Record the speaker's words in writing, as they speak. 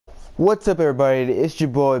What's up, everybody? It's your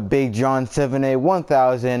boy Big John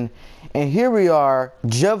 7A1000, and here we are,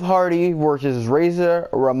 Jeff Hardy versus Razor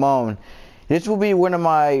Ramone. This will be one of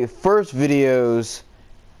my first videos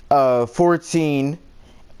of 14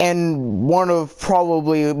 and one of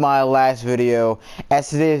probably my last video, as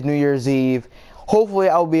today is New Year's Eve. Hopefully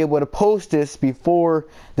I'll be able to post this before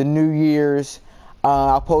the New Year's.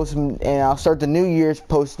 I'll post them, and I'll start the New Year's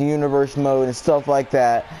posting universe mode and stuff like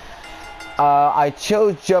that. I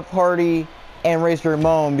chose Jeff Hardy and Razor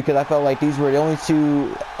Ramone because I felt like these were the only two.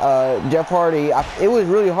 Jeff Hardy, it was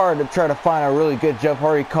really hard to try to find a really good Jeff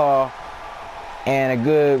Hardy call and a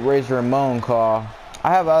good Razor Ramone call. I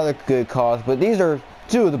have other good calls, but these are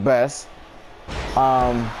two of the best.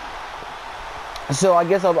 So I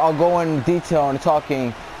guess I'll go in detail and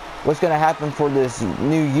talking what's going to happen for this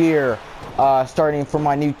new year, starting from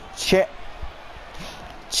my new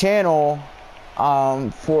channel.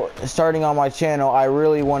 For starting on my channel, I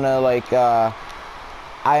really want to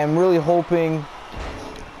I am really hoping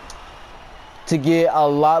to get a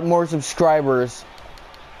lot more subscribers,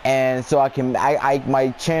 and so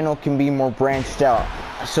my channel can be more branched out,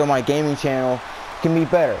 so my gaming channel can be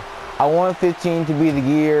better. I want 15 to be the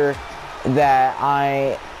year that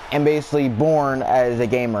I am basically born as a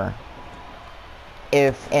gamer.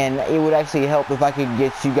 And it would actually help if I could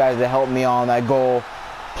get you guys to help me on that goal.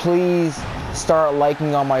 Please start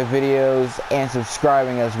liking on my videos and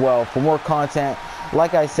subscribing as well for more content.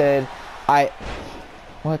 Like I said,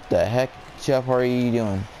 what the heck, Jeff, what are you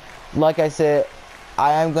doing? Like I said,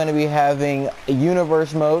 I am going to be having a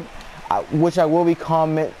universe mode, which I will be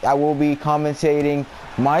commentating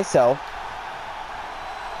myself,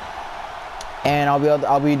 and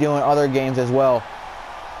I'll be doing other games as well.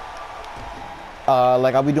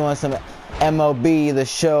 Like I'll be doing some MLB The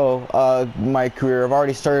Show, my career. I've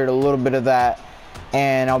already started a little bit of that,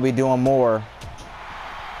 and I'll be doing more.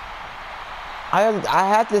 I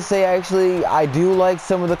have to say, actually, I do like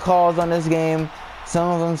some of the calls on this game. Some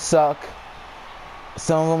of them suck.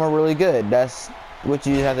 Some of them are really good. That's what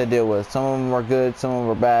you have to deal with. Some of them are good, some of them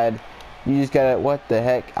are bad. You just gotta, what the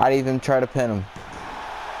heck? I didn't even try to pin them.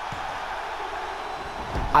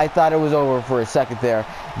 I thought it was over for a second there.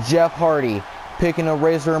 Jeff Hardy picking up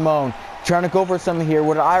Razor Ramone, trying to go for something here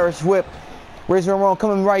with an Irish whip. Razor Ramone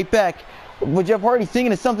coming right back, but Jeff Hardy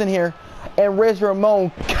thinking of something here, and Razor Ramone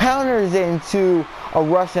counters into a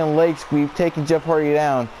Russian leg sweep, taking Jeff Hardy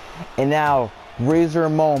down. And now Razor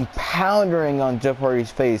Ramone pounding on Jeff Hardy's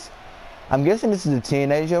face. I'm guessing this is the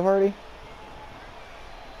TNA Jeff Hardy.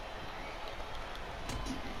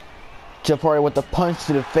 Jeff Hardy with the punch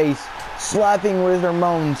to the face, slapping Razor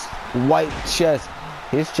Ramone's white chest.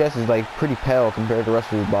 His chest is like pretty pale compared to the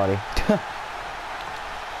rest of his body.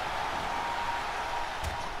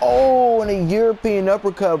 Oh, and a European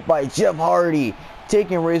uppercut by Jeff Hardy,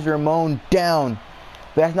 taking Razor Ramone down.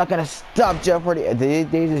 But that's not gonna stop Jeff Hardy. They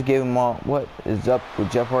just gave him all. What is up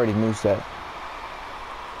with Jeff Hardy's moveset?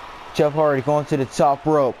 Jeff Hardy going to the top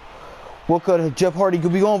rope. What could Jeff Hardy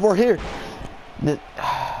be going for here? Did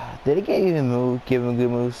they give him a good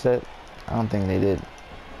moveset? I don't think they did.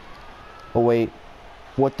 Oh wait.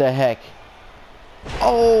 What the heck?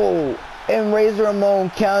 Oh, and Razor Ramone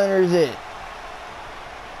counters it.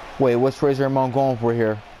 Wait, what's Razor Ramone going for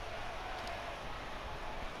here?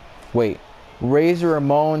 Wait, Razor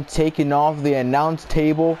Ramone taking off the announce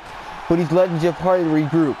table, but he's letting Jeff Hardy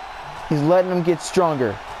regroup. He's letting him get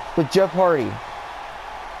stronger. But Jeff Hardy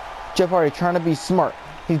trying to be smart.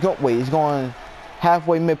 He's going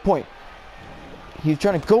halfway midpoint. He's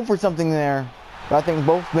trying to go for something there, but I think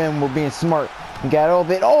both men were being smart. He got all of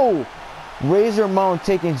it. Oh! Razor Ramone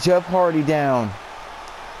taking Jeff Hardy down.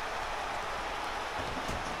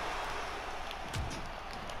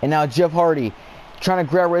 And now Jeff Hardy trying to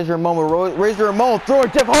grab Razor Ramone. Razor Ramone throwing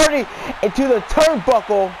Jeff Hardy into the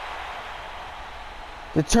turnbuckle.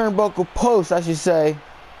 The turnbuckle post, I should say.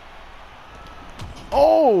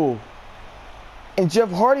 Oh! And Jeff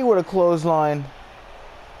Hardy with a clothesline.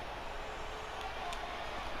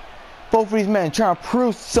 Both of these men trying to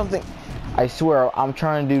prove something. I swear, I'm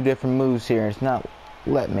trying to do different moves here. It's not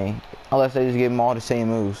let me. Unless they just give them all the same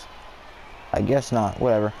moves. I guess not.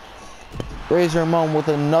 Whatever. Razor Ramone with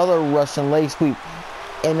another Russian leg sweep.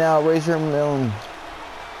 And now Razor Ramone.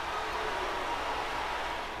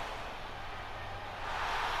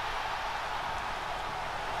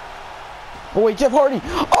 Oh wait, Jeff Hardy.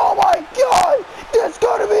 Oh my God! That's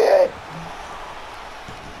gotta be it!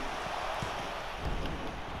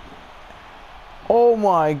 Oh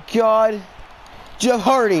my God, Jeff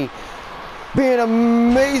Hardy being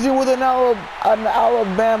amazing with an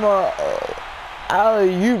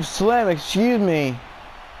alley-oop slam, excuse me.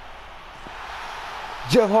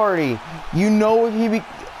 Jeff Hardy, you know what he be...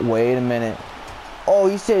 Wait a minute. Oh,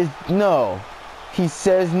 he says no. He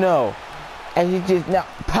says no. And he's just now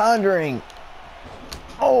pondering.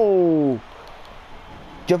 Oh.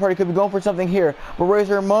 Jeff Hardy could be going for something here. But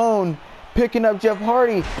Razor Ramone picking up Jeff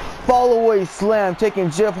Hardy. Fall away slam,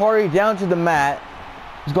 taking Jeff Hardy down to the mat.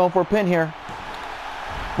 He's going for a pin here.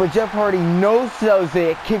 But Jeff Hardy no-sells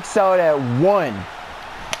it, kicks out at 1.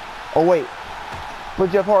 Oh, wait.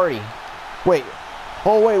 But Jeff Hardy. Wait.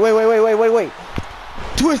 Oh, wait.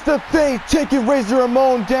 Twist of fate, taking Razor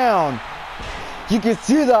Ramone down. You can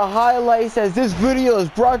see the highlights as this video is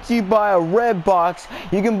brought to you by a Redbox.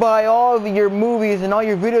 You can buy all of your movies and all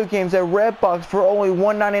your video games at Redbox for only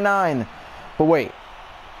 $1.99. But wait.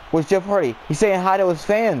 What's Jeff Hardy? He's saying hi to his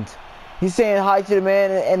fans. He's saying hi to the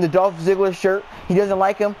man in the Dolph Ziggler shirt. He doesn't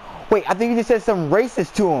like him. Wait, I think he just said something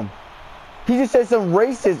racist to him. He just said something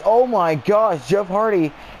racist. Oh my gosh, Jeff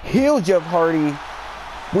Hardy. Heel Jeff Hardy.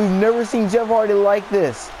 We've never seen Jeff Hardy like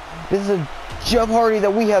this. This is a Jeff Hardy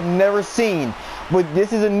that we have never seen. But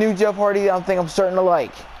this is a new Jeff Hardy that I think I'm starting to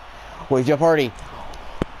like. Wait, Jeff Hardy.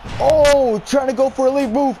 Oh, trying to go for a leap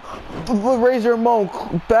move. Razor Ramone,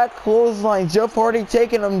 back clothesline. Jeff Hardy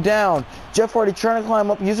taking him down. Jeff Hardy trying to climb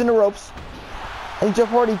up using the ropes. And Jeff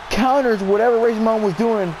Hardy counters whatever Razor Ramone was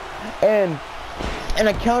doing. And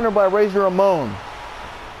a counter by Razor Ramone.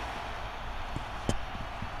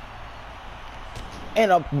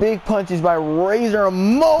 And a big punches by Razor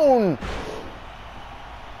Ramone.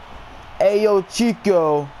 Ayo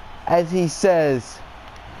Chico, as he says.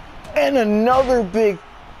 And another big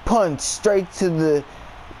punch straight to the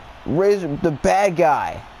bad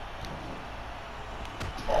guy.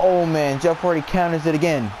 Oh man, Jeff Hardy counters it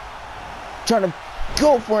again. Trying to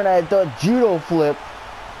go for that judo flip.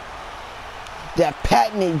 That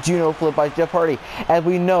patented judo flip by Jeff Hardy. As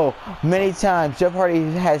we know, many times Jeff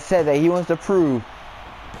Hardy has said that he wants to prove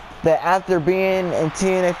that after being in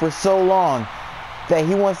TNA for so long, that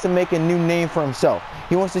he wants to make a new name for himself.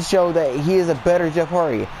 He wants to show that he is a better Jeff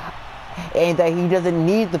Hardy. And that he doesn't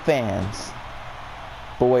need the fans.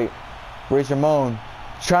 But wait, Razor Ramone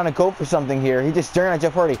trying to go for something here. He just staring at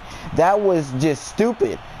Jeff Hardy. That was just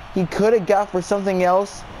stupid. He could have got for something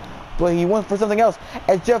else, but he went for something else.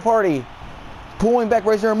 As Jeff Hardy pulling back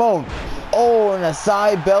Razor Ramone. Oh, and a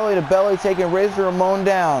side belly to belly taking Razor Ramone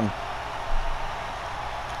down.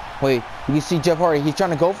 Wait, you can see Jeff Hardy. He's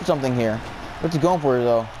trying to go for something here. What's he going for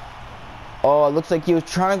though? Oh, it looks like he was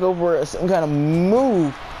trying to go for some kind of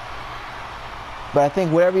move. But I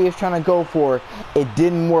think whatever he was trying to go for, it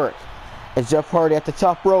didn't work. As Jeff Hardy at the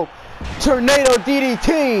top rope. Tornado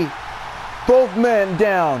DDT. Both men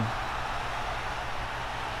down.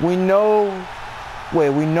 We know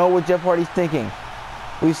what Jeff Hardy's thinking.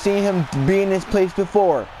 We've seen him be in this place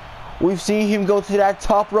before. We've seen him go to that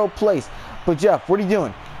top rope place. But Jeff, what are you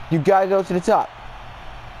doing? You gotta go to the top.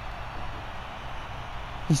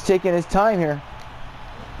 He's taking his time here.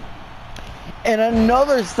 And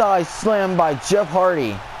another side slam by Jeff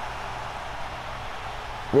Hardy.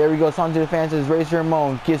 There he goes onto the fans as Razor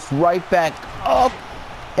Ramone gets right back up.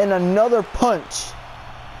 And another punch.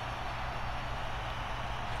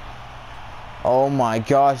 Oh my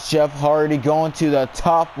gosh, Jeff Hardy going to the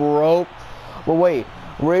top rope. But wait,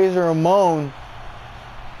 Razor Ramone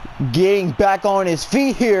getting back on his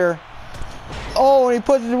feet here. Oh, and he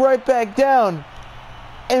puts it right back down.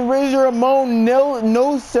 And Razor Ramone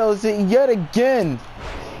no-sells it yet again.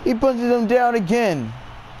 He punches him down again.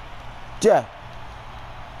 Jeff.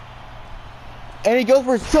 And he goes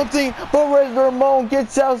for something, but Razor Ramone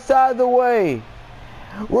gets outside the way.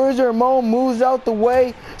 Razor Ramone moves out the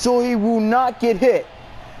way so he will not get hit.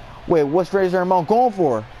 Wait, what's Razor Ramone going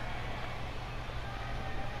for?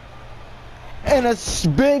 And a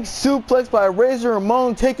big suplex by Razor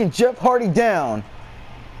Ramone taking Jeff Hardy down.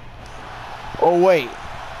 Oh wait,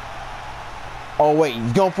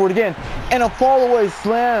 he's going for it again. And a fall away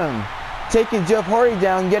slam. Taking Jeff Hardy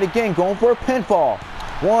down yet again, going for a pinfall.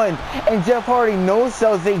 One, and Jeff Hardy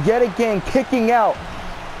no-sells it yet again, kicking out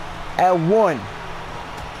at 1.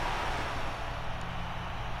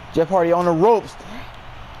 Jeff Hardy on the ropes.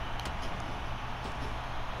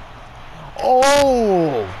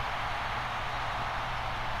 Oh!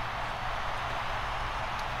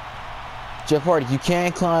 Jeff Hardy, you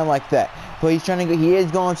can't climb like that. But he's trying to go, he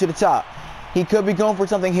is going to the top. He could be going for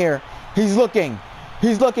something here. He's looking.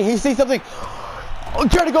 He sees something. Oh,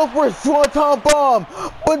 trying to go for a swanton bomb.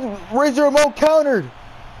 But Razor Ramone countered.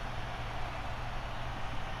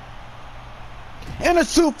 And a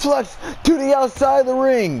suplex to the outside of the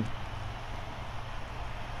ring.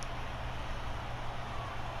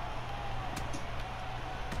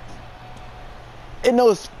 And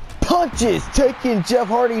those punches, taking Jeff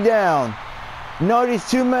Hardy down. Now these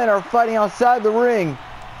two men are fighting outside the ring.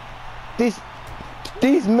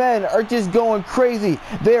 These men are just going crazy.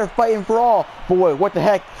 They are fighting for all. But wait, what the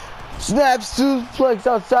heck? Snap suplex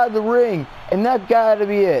outside the ring, and that gotta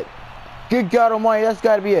be it. Good God Almighty, that's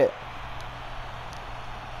gotta be it.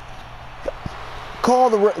 Call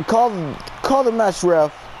the match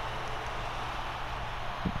ref.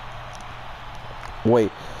 Wait,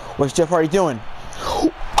 what's Jeff Hardy doing?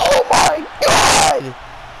 Oh my God!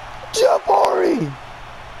 Jeff Hardy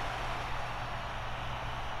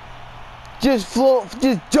just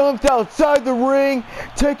jumped outside the ring,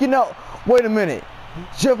 taking out. Wait a minute.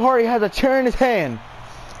 Jeff Hardy has a chair in his hand.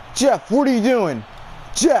 Jeff, what are you doing?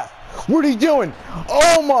 Jeff, what are you doing?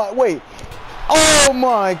 Oh my, wait. Oh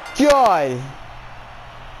my God.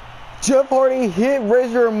 Jeff Hardy hit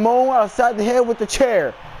Razor Ramone outside the head with the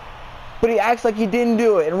chair. But he acts like he didn't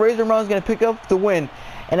do it. And Razor Ramon's going to pick up the win.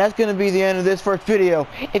 And that's going to be the end of this first video.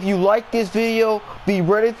 If you like this video, be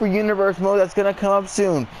ready for Universe Mode. That's going to come up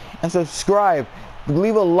soon. And subscribe.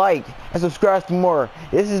 Leave a like and subscribe for more.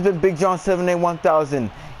 This has been Big John 7A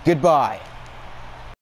 1000. Goodbye.